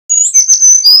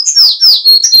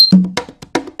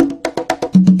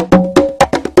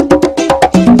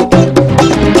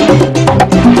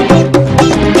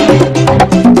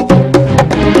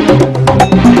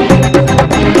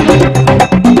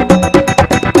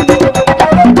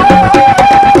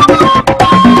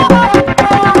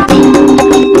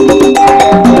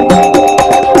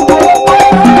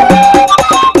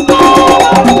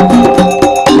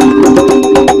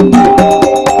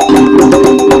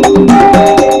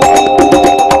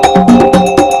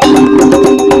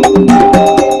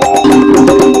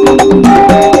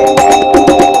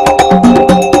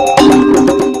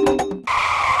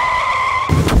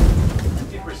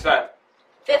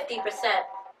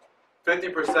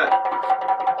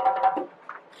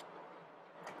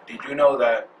Did you know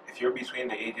that if you're between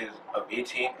the ages of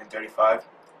 18 and 35,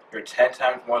 you're 10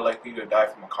 times more likely to die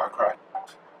from a car crash?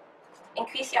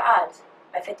 Increase your odds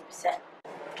by 50%.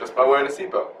 Just by wearing a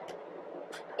seatbelt.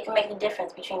 It can make the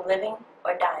difference between living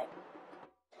or dying.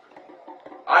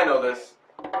 I know this.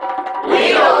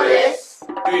 We know this.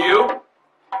 Do you?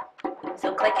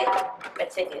 So click it, red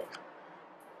ticket.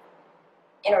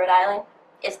 In Rhode Island,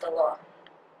 it's the law.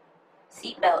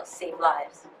 Seatbelts save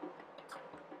lives.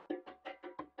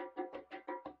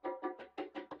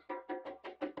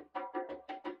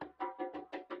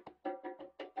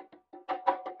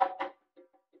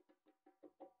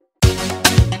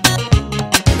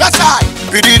 That's right.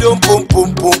 Bididum pum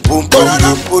pum pum pum pum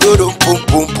pum pum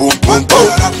pum pum pum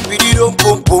pum. Bididum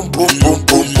pum pum pum pum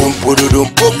pum pum pum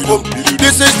pum pum.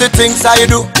 This is the things I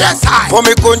do. Yes, I. For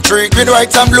me country, green,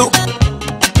 white and blue.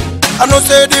 I know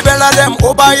say the bella them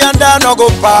over yonder no go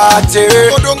party.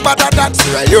 Go don't bother that.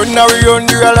 Sierra Leone,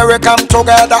 we come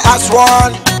together as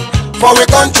one. For we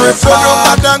country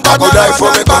flag, I go die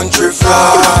for me country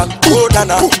flag. Oh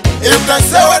nana. If they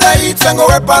say what they eat, then go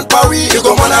up and we you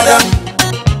go one of them.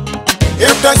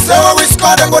 If they say what we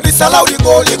score, then go disallow the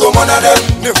goal, you go one of them.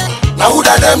 Now who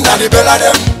da them, now the bella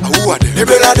them. Who are them? The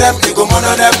bella them, you go one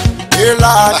of them. Hey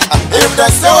lad. If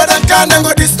they say what they can, then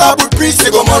go disturb with peace,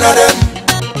 you go one of them.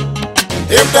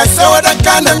 If they say what they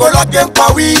can, then go lock them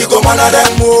for we, you go one of them.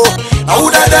 Now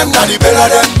who da them, now the bella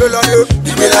them.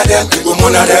 The bella them, you go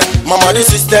one of them. Mama the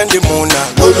system the moon,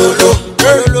 go lo lo.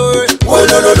 Oh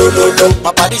lo lo lo lo lo.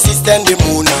 Papa the system the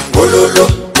moon, go lo lo.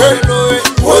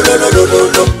 Oh lo lo lo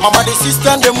lo lo. Mama the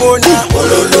system the moon, go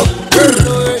lo lo.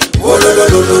 Oh lo lo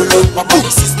lo lo lo. Papa the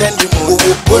system the moon,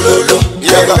 go lo lo.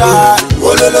 Yeah,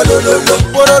 oh lo lo lo lo lo.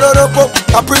 Oh lo lo lo lo.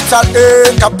 Capital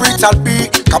A, capital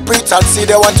B, capital C.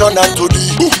 They want turn to D.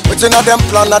 Within a them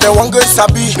plan, they want go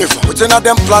sabi. Within a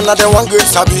them plan, they want go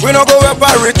sabi. We no go ever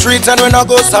retreat and we no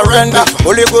go surrender.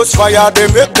 Holy Ghost fire,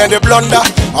 they make them they blunder.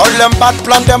 All them bad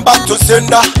plan, them back to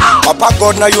sender. Papa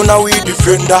God, now you know we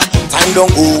defender. Time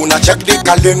don't go, now check the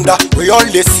calendar. We all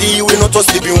they see, we not to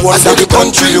sleep in one. I say the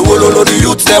country, the wololo, the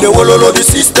youth them, the wololo, the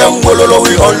system, wololo,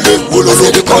 we all live. I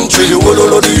say the country, the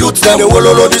wololo, the youth them, the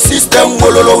wololo, the system,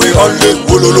 wololo, we all live.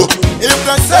 Wololo. If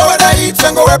they say what I eat,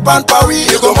 then go up and we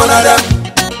you go one of them.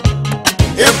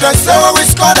 If they say what we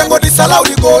score, then go disallow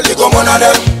the goal, you go one of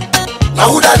them.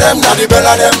 Now who da them, now the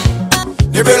bella them.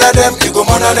 The bella them, you go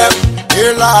one of them.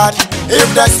 Hey lad, if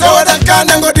they say what they can,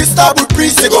 then go disturb with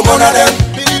peace, you go one of them.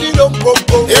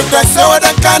 If they say what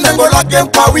they can, then go lock them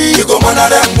for we, you go one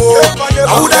of them.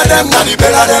 Now who da them, now the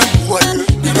bella them.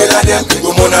 The bella them, you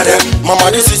go one of them. Mama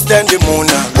the system the moon,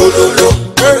 go lo lo.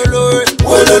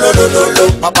 Oh lo lo lo lo lo.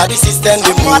 Papa the system the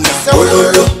moon, oh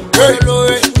lo lo.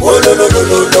 Oh lo lo lo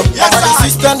lo lo. Mama the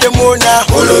system the moon,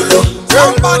 oh lo lo.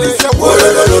 Somebody say oh lo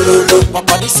lo lo lo lo.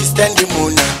 Papa the system the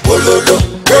moon, oh lo lo.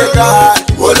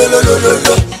 Oh lo lo lo lo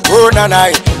lo. Oh na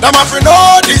na. Them a free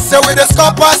know this say we the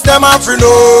score past them a free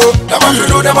know. Them a free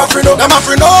know, them a free know. Them a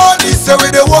free know this say we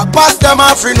the walk past them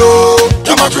a free know.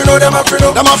 Them a free know, them a free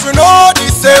know. Them a free know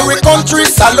this say we country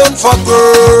salon for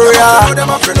glory.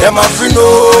 Them a free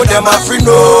know, them a free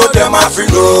know, them a free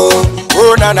know.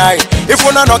 Oh na na. If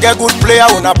we no get good player,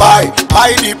 we na buy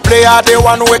the player, the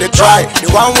one where they try, the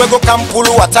one we go come pull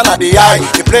water na the eye,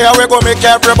 the player we go make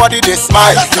everybody they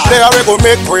smile, the player we go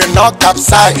make we knock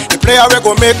upside, the player we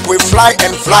go make we fly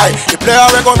and fly, the player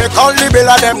we go make all the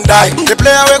bella them die, the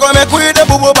player we go make we the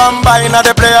boo boo bamba, na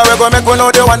the player we go make we know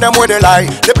the one them where they lie,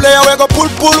 the player we go pull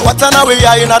water na we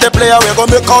eye, na the player we go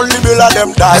make all the bella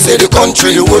them die. I say the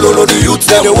country, the wololo, the youth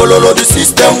them, the wololo, the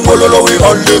system, wololo, we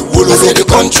all live. I say the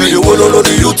country, the wololo,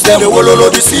 the youth them, the wololo,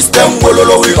 the system,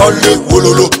 wololo, we all live.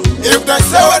 Wololo. If they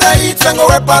say what they eat, then go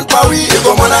up and we you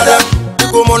go one of them.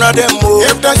 You go one of them.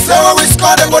 If they say what we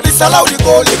score, then go disallow the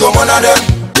goal. You go one of them.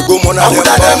 You go one of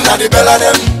them. Now the bella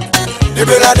them. The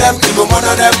bella them. You go one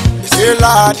of them. You say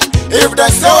lad. If they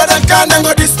say what they can, then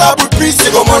go disturb with peace.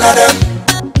 You go one of them.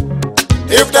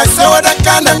 If they say what they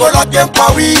can, then go lock them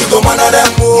for we. We go man of them.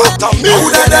 Who of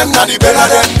them, not the bell of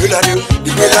them. The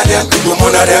bell of them, we go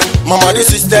man of them. Mama, the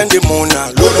system, the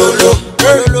mona. Lo lo lo.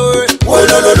 Oh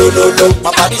lo lo lo lo lo.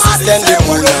 Papa, the system, the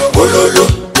mona. Oh lo lo.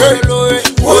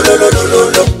 Oh lo lo lo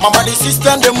lo lo. Mama, the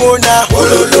system, the mona. Oh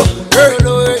lo lo.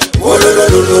 Oh lo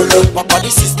lo lo lo lo. Papa, the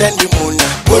system, the mona.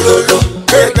 Oh lo lo.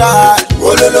 Hey God.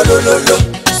 Oh lo lo lo lo lo.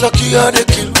 Sucky how they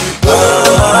kill me.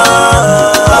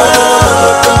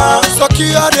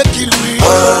 Sucky how they kill me.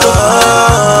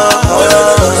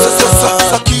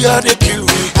 Sucky how they kill me.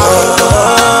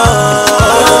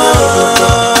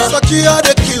 Sucky how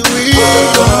they kill me.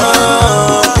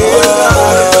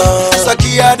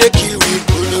 Sucky how they kill me.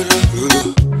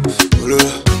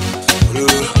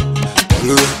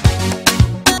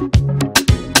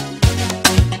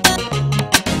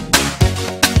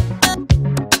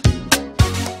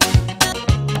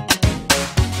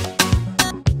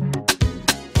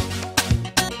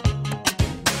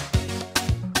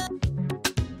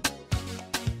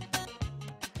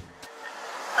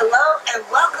 Hello and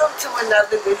welcome to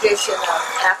another edition of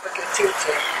African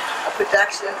Teaching, a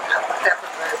production of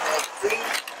Pepperbird Magazine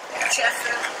and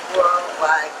Chester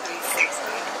Worldwide 360.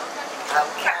 I'm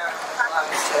Karen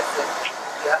Lawrence Chester,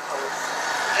 your host,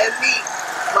 and meet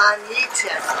Manye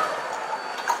Chester,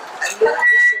 a new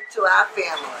addition to our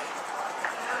family.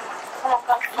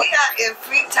 We are in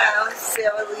Freetown,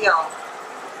 Sierra Leone.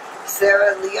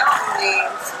 Sierra Leone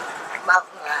means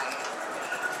mountain lion.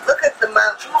 Look at the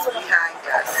mountains behind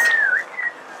us.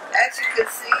 As you can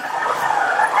see,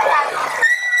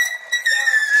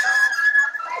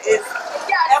 it's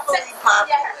heavily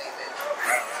populated.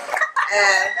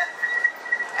 And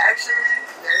actually,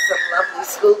 there's some lovely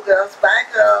schoolgirls by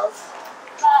girls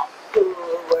who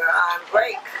were on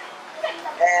break.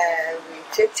 And we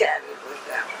chit-chatted with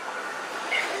them.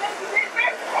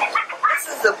 This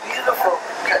is a beautiful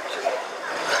country.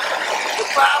 The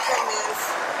problem is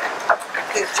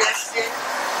congestion.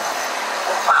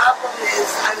 The problem is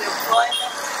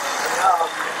unemployment.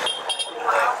 The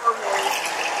problem is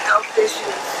health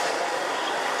issues.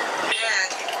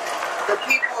 And the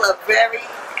people are very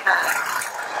kind,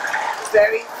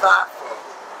 very thoughtful,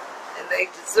 and they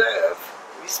deserve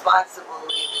responsible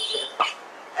leadership,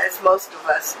 as most of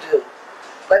us do.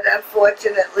 But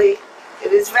unfortunately,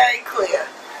 it is very clear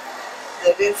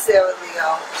that in Sierra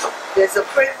Leone, there's a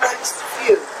privileged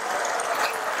few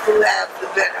who have the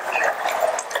benefit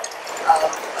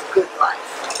of a good life.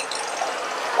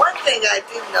 One thing I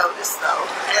did notice though,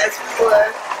 as we were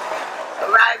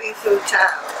arriving through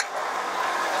town,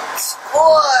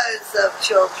 scores of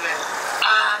children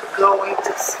are going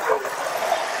to school.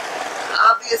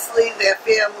 Obviously their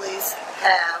families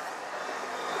have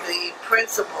the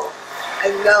principle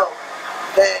and know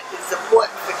that it's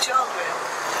important for children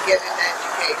to get an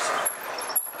education.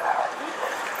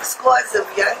 Scores of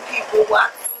young people walk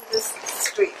the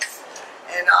streets,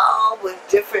 and all with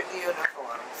different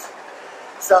uniforms.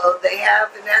 So they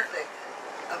have an ethic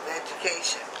of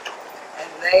education, and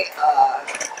they are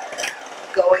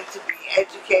going to be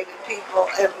educated people,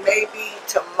 and maybe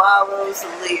tomorrow's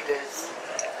leaders.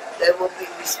 They will be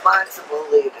responsible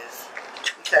leaders,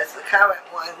 because the current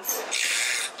ones,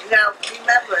 now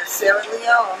remember, Sierra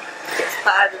Leone is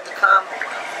part of the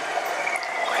Commonwealth,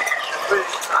 the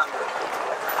British Commonwealth.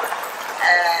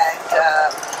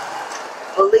 And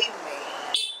believe me,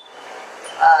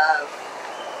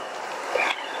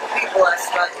 people are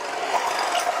struggling.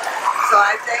 So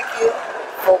I thank you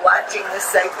for watching this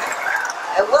segment,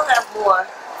 and we'll have more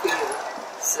for you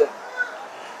soon.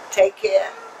 Take care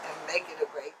and make it a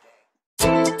great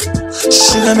day.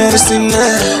 Sugar medicine,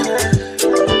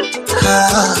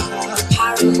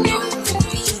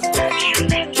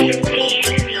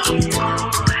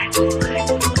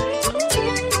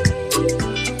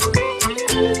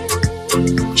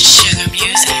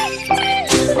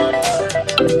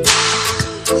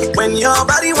 when your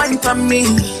body wine from me,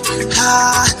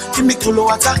 give me cool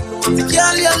water.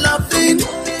 Girl, your loving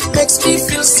makes me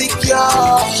feel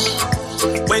secure.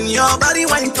 When your body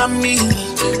wine from me,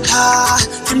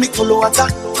 give me cool water.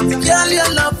 Girl, your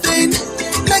loving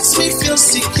makes me feel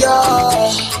secure.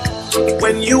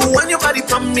 When you want your body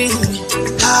from me,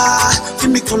 give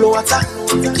me cool water.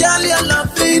 Girl, your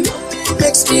loving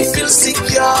makes me feel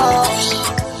secure.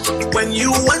 When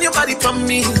you want your body from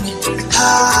me,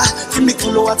 give me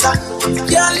cool water.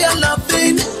 Girl, your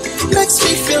loving makes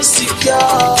me feel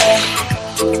secure.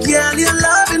 Girl, your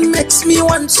loving makes me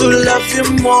want to love you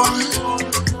more.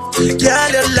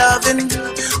 Girl, your loving,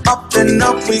 up and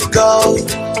up we go.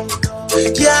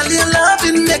 Girl, your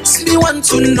loving makes me want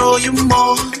to know you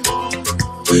more.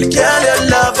 Girl, your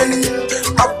loving,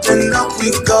 up and up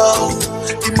we go.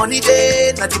 The money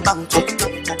there, not the bank.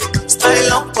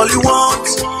 Style up all you want.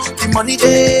 The money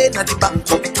there, not the bank.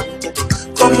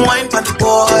 Come wine for the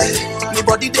boy. The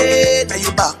body there, now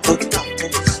you back up.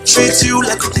 Treat you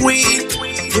like a queen.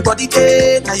 The body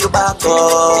there, now you back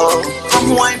up.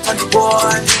 Come wine for the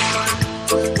boy.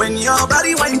 When your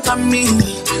body wine for me,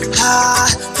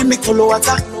 give me cold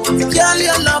water. Girl,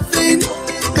 your loving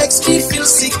makes me feel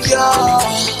secure.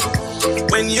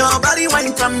 When your body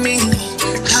wine for me,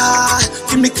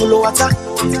 give me cold water.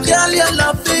 Girl, your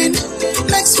loving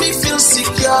makes me feel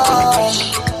secure.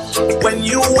 When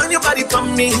you want your body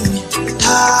from me,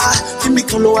 give me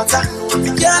cold water.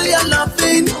 Girl, your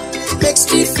loving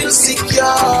makes me feel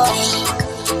secure.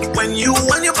 When you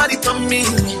want your body from me,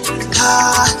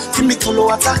 give me cold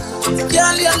water.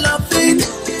 Girl, your loving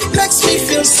makes me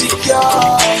feel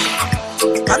secure.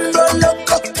 And go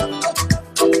look up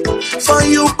for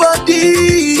you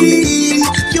body,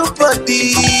 your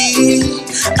body.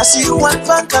 I see you on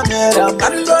fan camera.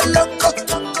 And go look up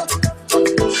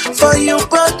for your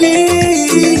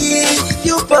body,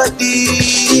 your body.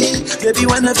 Baby,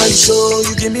 whenever you show,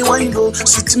 you give me wine, oh,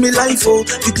 sweet me life, oh,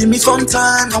 you give me fun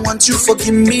time. I want you to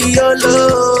give me your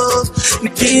love,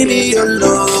 give me your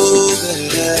love.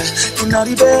 Yeah. In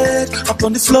the bed, up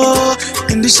on the floor,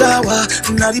 in the shower,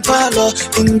 in the parlor,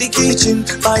 in the kitchen,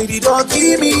 by the door,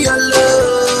 give me your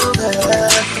love. Yeah.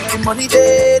 The money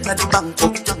there, not the bank.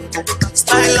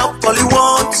 Style up all you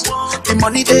want. The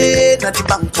money there, not the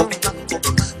bank.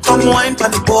 Come wine for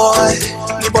the boy.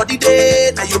 The body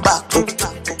there, now you back up.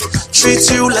 Treat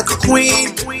you like a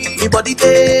queen. The body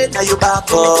there, now you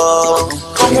back up.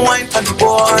 Come wine for the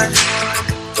boy.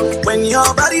 When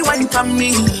your body wine for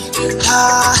me,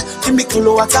 give me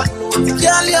cool water.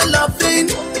 Girl, your loving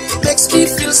makes me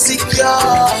feel secure.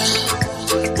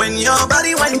 When your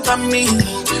body wine for me,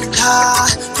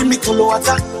 give me cool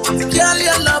water. Girl,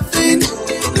 your loving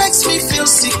makes me feel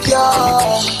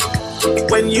secure.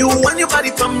 When you want your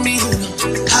body from me,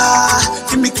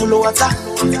 give me cool water.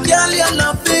 Girl, your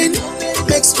loving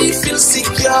makes me feel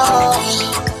secure.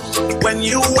 When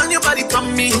you want your body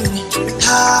from me,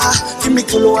 give me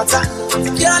cool water.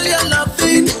 Girl, your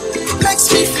loving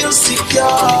makes me feel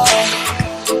secure.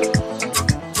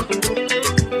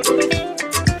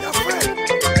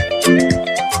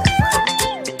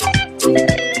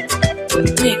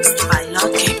 Mixed by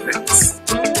Lord Gabriels.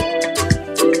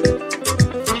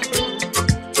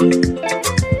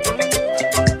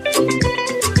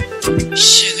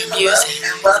 Sugar music.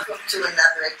 And welcome to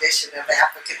another edition of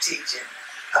Africa Teaching,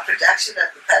 a production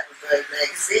of the Pepperbird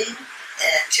Magazine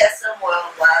and Chesham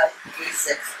Worldwide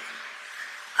 360.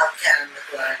 I'm Karen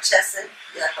McLaurin Chesham,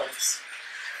 your host.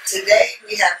 Today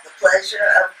we have the pleasure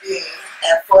of being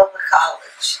at Fourah Bay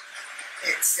College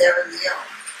in Sierra Leone.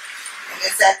 And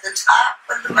it's at the top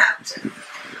of the mountain.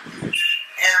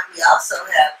 And we also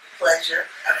have the pleasure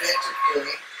of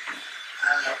interviewing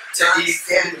Teddy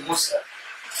Foday Musa.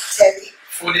 Teddy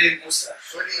Foday Musa,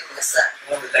 Musa,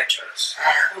 one of the lecturers.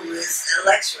 who is a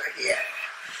lecturer here.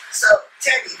 So,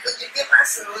 Teddy, could you give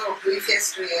us a little brief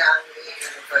history on the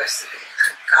university,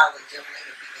 college, and when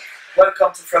it began?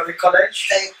 Welcome to Fourah Bay College.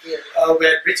 Thank you.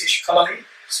 We're a British colony.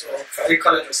 So Fourah Bay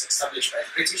College was established by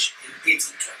the British in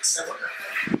 1827.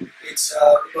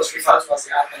 It was referred to as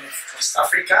the Aberdeen of West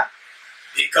Africa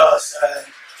because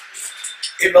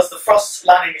it was the first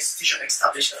learning institution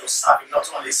established that was serving not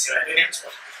only Sierra Leoneans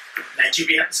but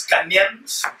Nigerians,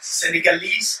 Ghanaians,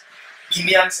 Senegalese,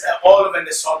 Guineans, all over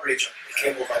the sub-region.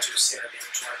 They came over to Sierra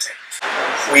Leone to attend.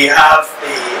 We have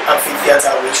the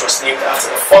amphitheater, which was named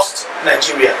after the first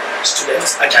Nigerian student,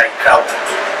 Ajay Crowder.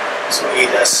 So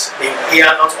it has been here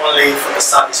not only for the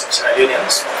service of Sierra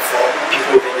Leoneans, but for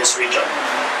people in this region.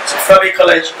 So Fourah Bay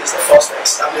College is the first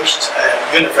established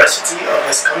university of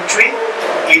this country,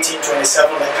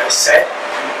 1827, like I said.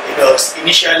 It was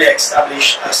initially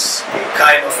established as a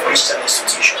kind of Christian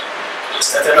institution. It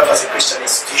started off as a Christian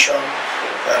institution,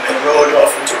 enrolled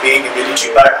off into being a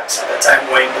military barracks at the time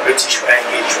when the British were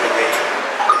engaged with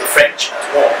the French at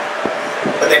war.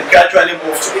 But then gradually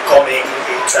moved to becoming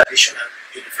a traditional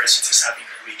university serving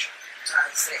the region. I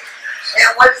see.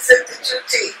 And what is it that you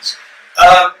teach?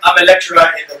 I'm a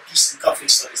lecturer in the Peace and Conflict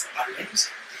Studies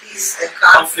Department. Peace and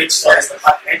Conflict Studies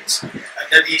Department, and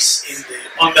that is in the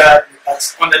under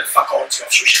the Faculty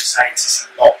of Social Sciences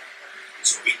and Law.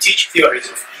 So we teach theories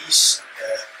of peace,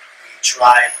 and we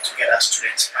try to get our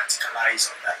students practicalize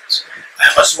on that.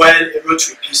 I'm as well a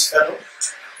Rotary Peace Fellow.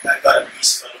 I got a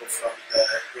Peace Fellow from the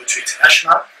Rotary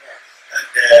International,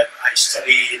 and I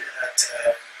studied at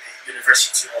the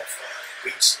University of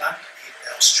Queensland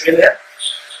in Australia.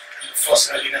 I'm the first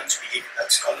Australian to be given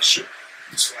that scholarship.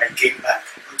 So I came back.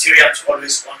 Rotarians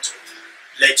always want to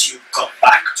let you come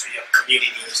back to your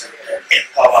communities and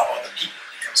empower other people,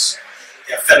 because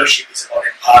their fellowship is about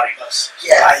empowering us.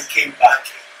 Yes. So I came back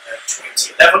in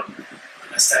 2011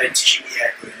 and I started teaching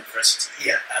here at the university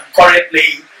here. I'm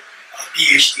currently a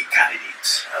PhD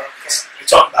candidate. Okay.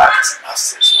 Return back as a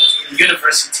master's. But in the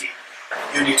university,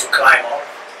 you need to climb up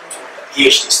to the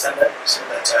PhD standard so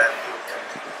that you can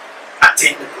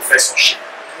attain the professorship.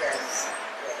 Yes.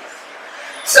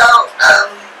 So,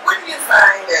 what do you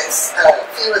find as a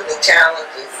few of the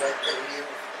challenges that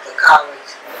the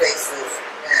college faces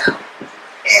now,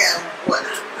 and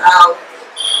how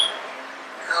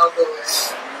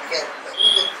those can, we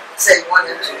can say one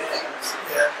or two things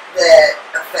that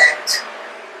affect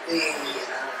the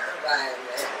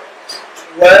environment?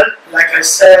 Well, like I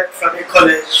said, Fourah Bay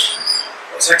College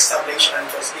was established and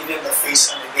it was given the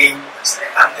face and the name as the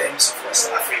anthems of West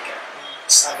Africa,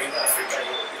 serving Africa.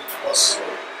 It was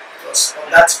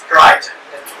on that pride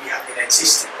that we have been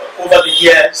existing. But over the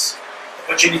years,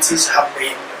 opportunities have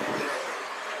been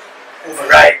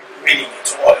override reading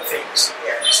into other things.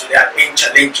 So there have been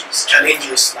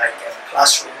challenges like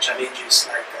classroom challenges,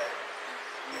 like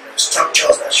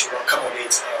structures that should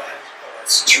accommodate our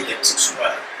students as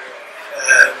well.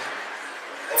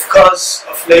 Of course,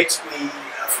 of late we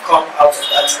have come out of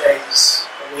that. There is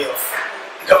a way of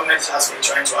the government has been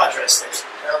trying to address it.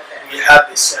 We have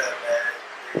this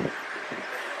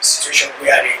situation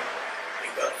wherein we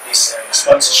got this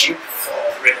sponsorship for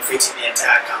renovating the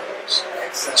entire campus,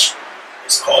 which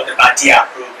is called the Badia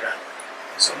program.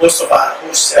 So most of our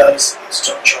hostels and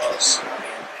structures have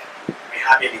been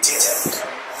rehabilitated,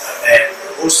 and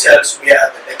the hostels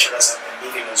where the lecturers have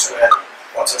been living as well,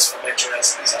 quarters for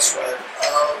lecturers is as well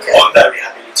under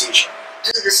rehabilitation.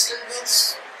 Do the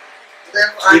students live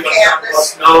on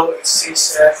campus? No,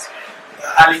 since the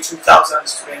early 2000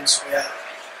 students were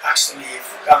asked to leave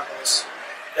campus.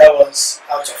 That was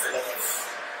out of a lot of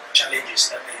challenges,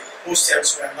 that the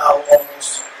hostels were now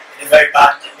almost in a very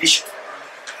bad condition.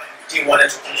 We didn't want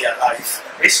to put their life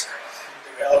at risk.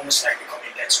 They were almost like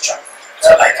becoming death trap.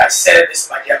 So like I said, this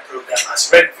Badia program has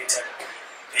renovated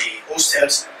the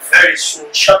hostels very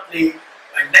soon. Shortly,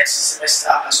 by next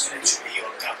semester, our students will be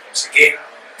on campus again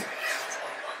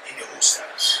in the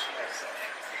hostels.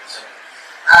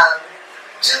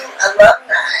 Do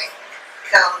alumni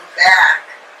come back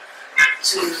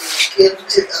to give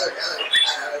to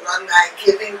alumni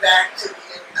giving back to the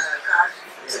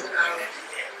college?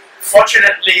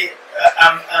 Fortunately,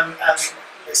 I'm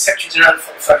the Secretary General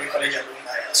for the Fourah Bay College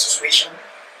Alumni Association,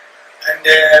 and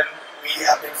we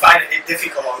have been finding it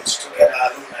difficult to get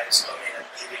our alumni to come in and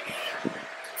giving in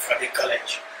Fourah Bay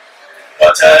College.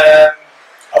 But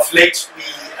of late, we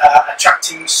are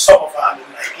attracting some of our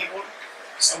alumni people.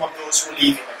 Some of those who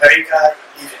live in America,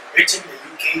 live in Britain, the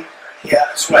UK, and here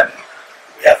as well.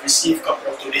 We have received a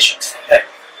couple of donations from them.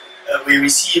 We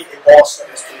received a bus that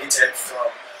was donated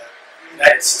from the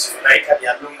United States of America, the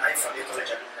alumni from the college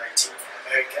alumni team from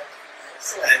America.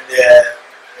 And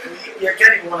we are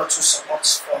getting one or two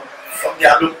supports from the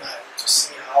alumni to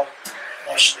see how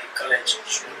much the college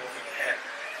should be moving ahead.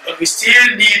 But we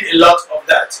still need a lot of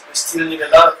that.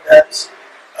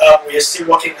 We are still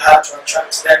working hard to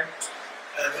attract them.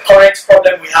 The current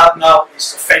problem we have now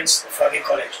is to fence the Fourah Bay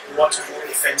College. We want to do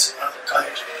a fence around the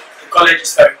college. The college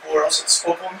is very porous, it's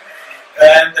open,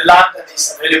 and the land that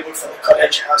is available for the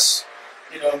college has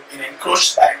been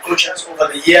encroached by encroachers over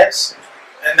the years,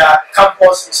 and our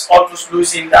campus is almost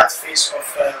losing that face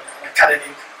of an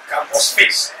academic campus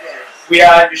face,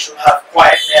 where you should have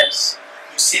quietness.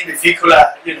 You see the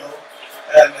vehicular,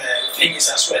 thing is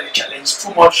as well a challenge.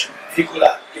 Too much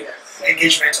vehicular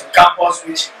engagement on campus,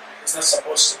 which is not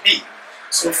supposed to be.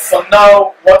 So for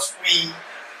now, what we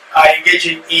are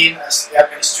engaging in as the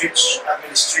administrators and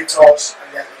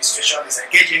the administration is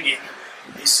engaging in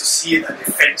is to see that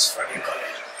the fence for the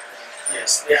college.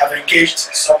 Yes, they have engaged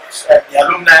some the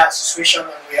alumni association,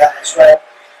 and we are as well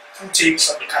putting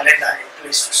some calendar in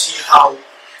place to see how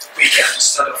we can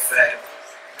sort of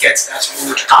get that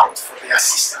road out for the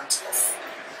assistance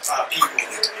of our people.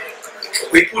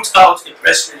 We put out a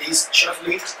press release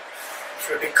shortly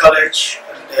for the college,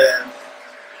 and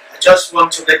I just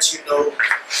want to let you know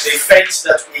the fence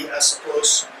that we are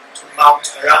supposed to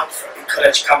mount around for the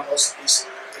college campus is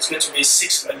going to be a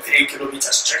 6.3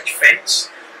 kilometer stretch fence,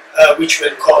 which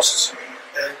will cost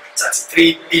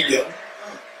 33 billion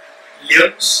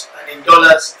leones, and in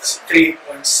dollars it's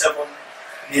 3.7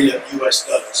 million US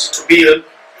dollars to build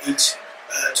it,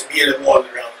 to build a wall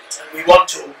around it. And we want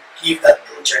to give that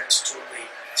project to the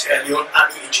Sierra Leone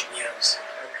Army engineers,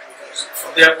 because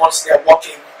for them, once they are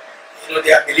working, know,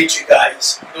 they are military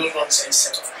guys, no nonsense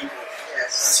set of people.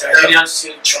 Yes. Sierra Leoneans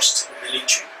still trust the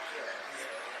military.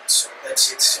 So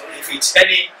that's it. So if it's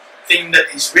anything that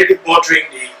is really bothering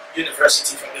the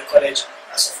university from the college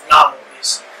as of now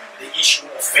is the issue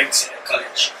of fencing the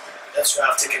college. That's why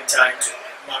I've taken time to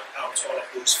mark out all of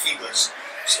those figures.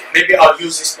 So maybe I'll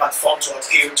use this platform to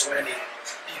appeal to any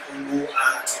people who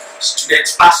are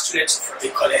students, past students from the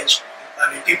college,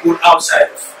 and the people outside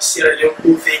of Sierra Leone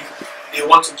who think they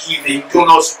want to give a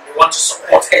donors, they want to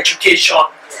support education,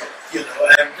 you know,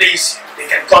 and please, they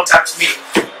can contact me,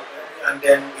 and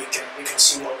then we can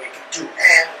see what we can do.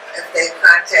 And if they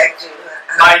contact you,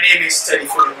 my name is Teddy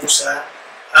Foday Musa.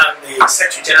 I'm the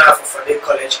Secretary General for Fourah Bay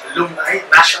College Alumni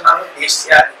National based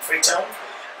here in Freetown,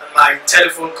 and my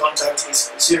telephone contact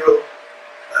is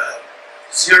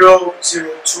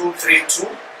 00232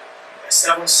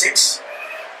 76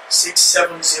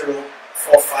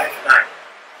 670459.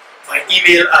 My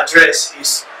email address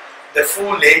is the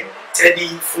full name Teddy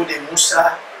Foday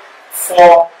Musa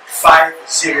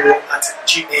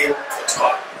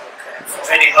 450@gmail.com.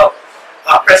 For any help.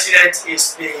 Our president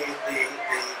is the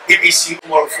BBC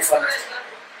Aureol. I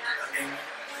mean,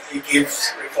 he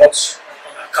gives reports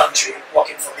on our country,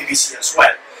 working for BBC as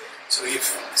well. So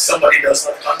if somebody does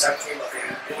not contact him,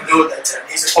 they will know that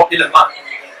he's a popular man.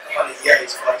 Normally hear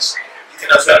his voice. You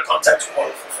can as well contact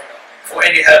Aureol for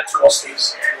any help towards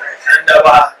this. And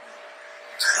our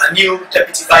new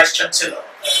Deputy Vice Chancellor,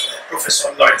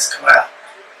 Professor Lawrence Kamara,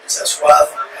 is as well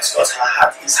has got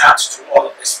his hat to all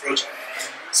of this project.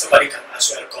 Somebody can as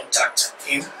well contact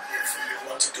him if you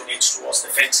want to donate towards the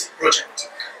fencing project.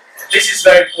 This is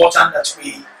very important that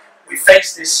we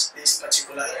fence this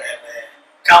particular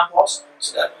campus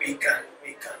so that we can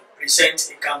present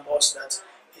a campus that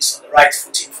is on the right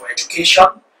footing for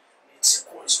education. It's a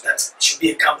course that should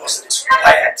be a campus that is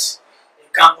quiet, a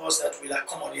campus that will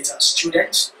accommodate our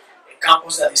students, a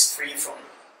campus that is free from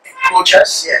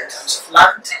encroachers in terms of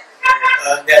land.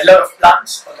 There are a lot of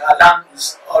plans, but our land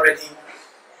is already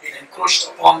been encroached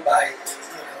upon by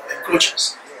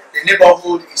encroachers. The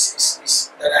neighborhood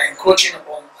is that are encroaching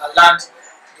upon our land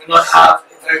do not have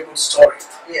a very good story.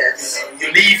 yes.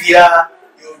 You live here,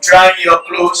 you dry your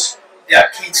clothes, there are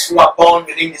kids who are born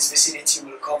within this vicinity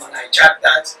will come and hijack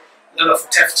that. A lot of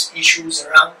theft issues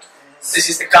around. This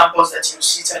is the campus that you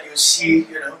sit and you see,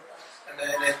 and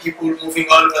then people moving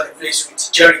all over the place with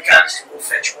jerry cans to go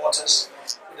fetch waters.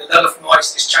 With a lot of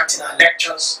noise distracting our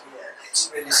lectures. It's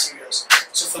really serious.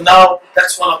 So for now,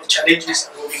 that's one of the challenges,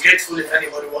 and we'll be grateful if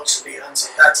anybody wants to lay hands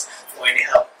on that for any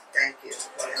help. Thank you.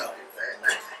 Welcome. Thank you very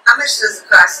much. How much does it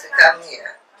cost to come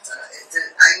here?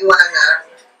 Are you on a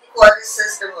quarter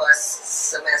system or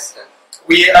semester?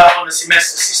 We are on a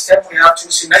semester system. We have 2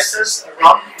 semesters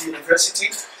around the university.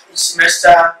 Each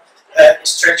semester is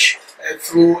stretched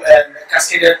through and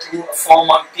cascaded through a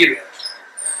 4-month period.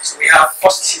 So we have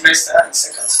first semester and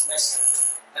second semester.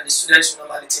 And the students will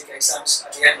normally take exams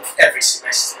at the end of every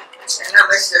semester. And how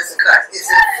much does it cost? Is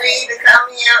it free to come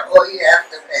here or you have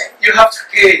to pay? You have to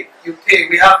pay. You pay.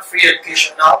 We have free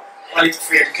education now, quality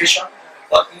free education,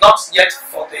 but not yet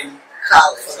for the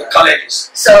colleges.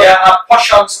 So there are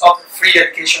portions of the free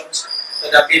educations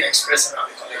that are being expressed around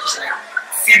the colleges, like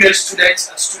female students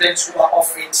and students who are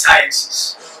offering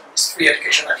sciences. It's free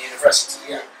education at the university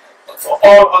here. But for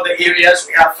all other areas,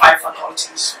 we have 5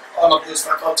 faculties. All of those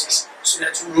faculties,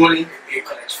 students who roll in, they pay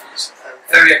college fees.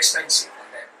 Very expensive on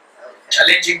them.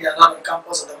 Challenging, they are not on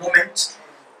campus at the moment.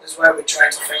 That's why we're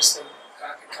trying to fence the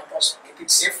campus, keep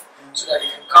it safe, so that they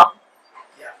can come.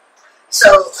 Yeah.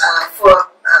 So for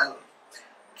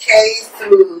K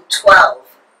through 12,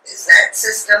 is that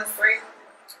system free?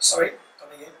 Sorry,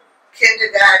 come again.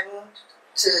 Kindergarten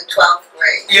to 12th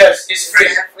grade. Yes, it's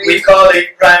free. We call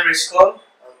it primary school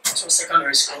to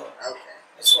secondary school. Okay.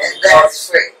 That's what And we call that's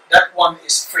it. free. That one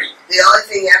is free. The only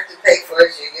thing you have to pay for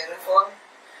is your uniform?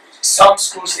 Some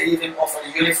schools they even offer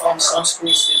the uniform, some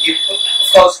schools they give, of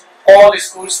course, all the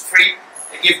schools free.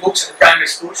 They give books in the primary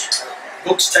schools,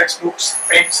 books, textbooks,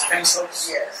 pens, pencils,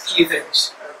 Yes. key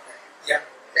things. Okay. Yeah.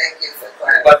 Thank you for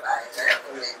clarifying that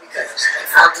for me, because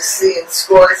I was seeing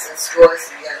scores and scores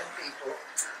of young people,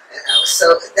 and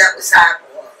that was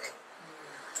heartwarming,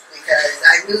 because I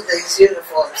knew these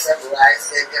uniforms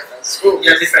symbolized their different schools.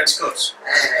 Yeah, different schools.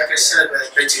 And Like I said, we're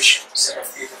British, set of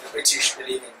people. The British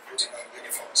believe in putting on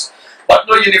uniforms. But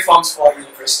no uniforms for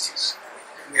universities.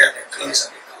 We have the clothes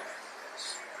and the color.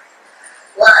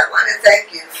 well, I want to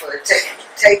thank you for taking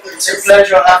It's a this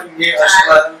pleasure having me as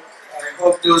well. I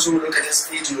hope those who look at this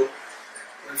video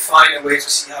will find a way to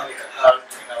see how they can help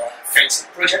in our fencing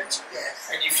project. Yes.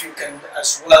 And if you can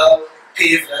as well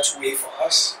pave that way for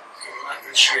us, we'll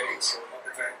appreciate it. I'll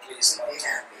be very pleased. this Be mountain.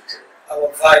 happy to.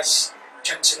 Our vice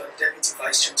chancellor, deputy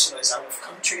vice chancellor is out of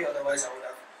country, otherwise I would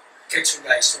have get you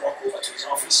guys to walk over to his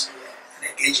office and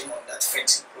engage him on that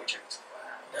fencing project.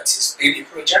 That's his baby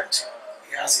project.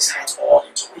 He has his heart all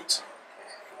into it.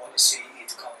 We want to see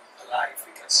it come alive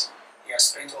because he has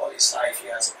spent all his life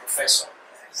here as a professor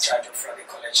in charge of Fourah Bay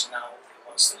College. Now he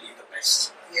wants to leave the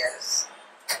best. Yes.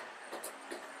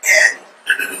 And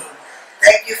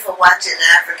thank you for watching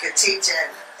Africa Teaching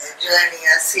and joining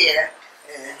us here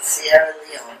in Sierra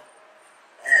Leone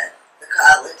at the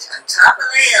college on top of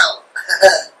the hill.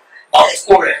 Mount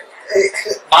Aureol.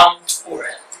 Mount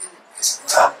Aureol. It's the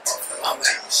top of the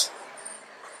mountains.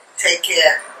 Take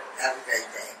care. Have a great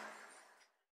day.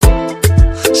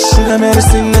 Sugar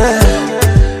medicine,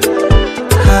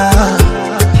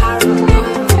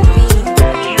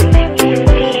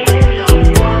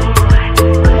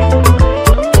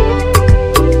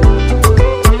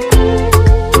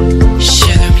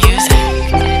 Sugar music.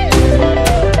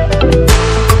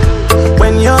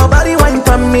 when your body wine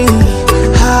for me,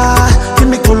 give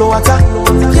me cool water.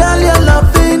 Girl, your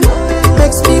loving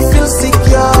makes me feel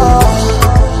secure.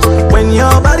 When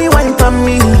your body wine for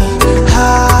me,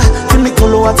 give me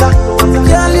cool water.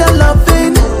 Girl, your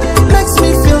loving makes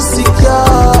me feel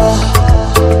secure.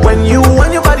 When you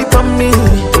want your body from me,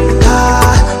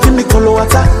 give me cool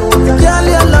water. Girl,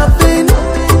 your loving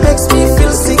makes me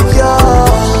feel secure.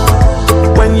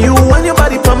 When you want your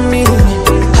body from me,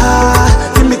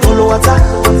 give me cool water.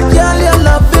 Girl, your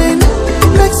loving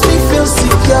makes me feel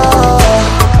secure.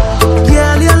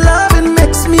 Girl, your loving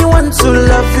makes me want to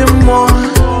love you more.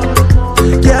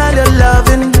 Girl, your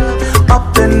loving,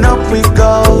 up and up we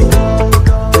go.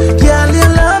 Girl,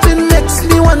 your loving makes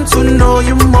me want to know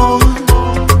you more.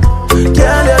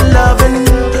 Girl, your loving,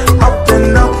 up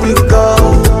and up we go.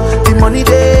 The money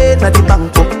there, na the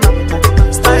bank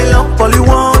up. Style up all you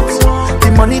want.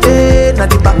 The money there, na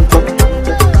the bank up.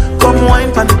 Come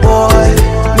wine for the boy.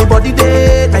 Me body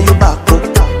there, na you back up.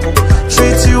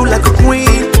 Treat you like a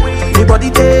queen. Me body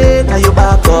there, na you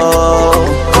back up.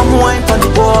 Come wine for the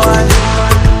boy.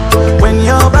 When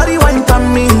your body wine for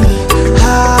me,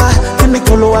 give me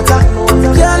cool water.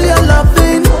 Girl, your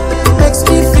loving makes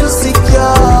me feel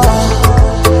secure.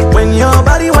 When your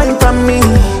body wine for me,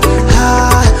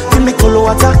 give me cool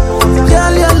water.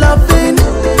 Girl, your loving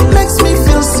makes me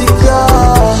feel secure.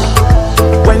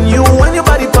 When you want your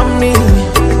body from me,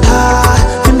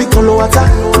 give me cool water.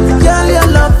 Girl, your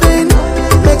loving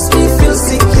makes me feel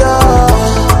secure.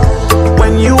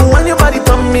 When you want your body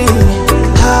from me,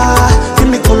 give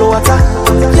me cool water.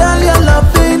 Girl, your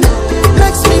loving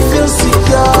makes me feel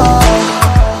secure.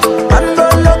 I'm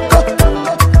gonna look up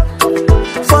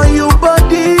for you,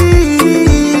 body,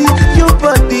 you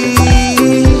body.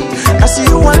 I see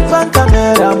you on fan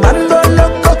camera. I'm gonna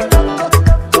look up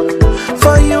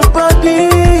for you, body,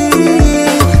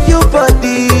 you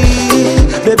body.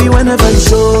 Baby, whenever you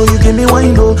show, you give me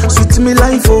wine, oh, sweet to me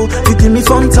life, oh. You give me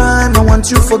fun time, I want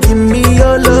you forgive me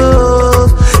your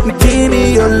love. Give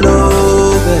me your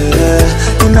love,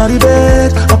 yeah. In the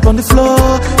bed, up on the floor,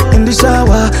 in the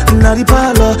shower, in the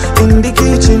parlor, in the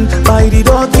kitchen, by the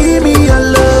door. Give me your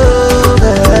love,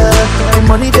 yeah. The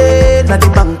money there, na the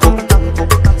bank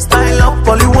up. Style up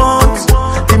all you want.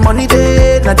 The money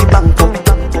there, na the bank up.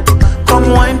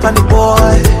 Come wine for the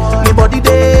boy. Me body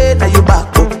there, na you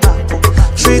back up.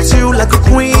 Treat you like a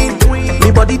queen.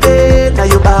 Me body there, na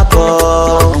you back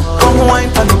up. Come wine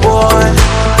for the boy.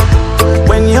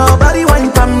 When your body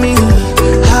wine for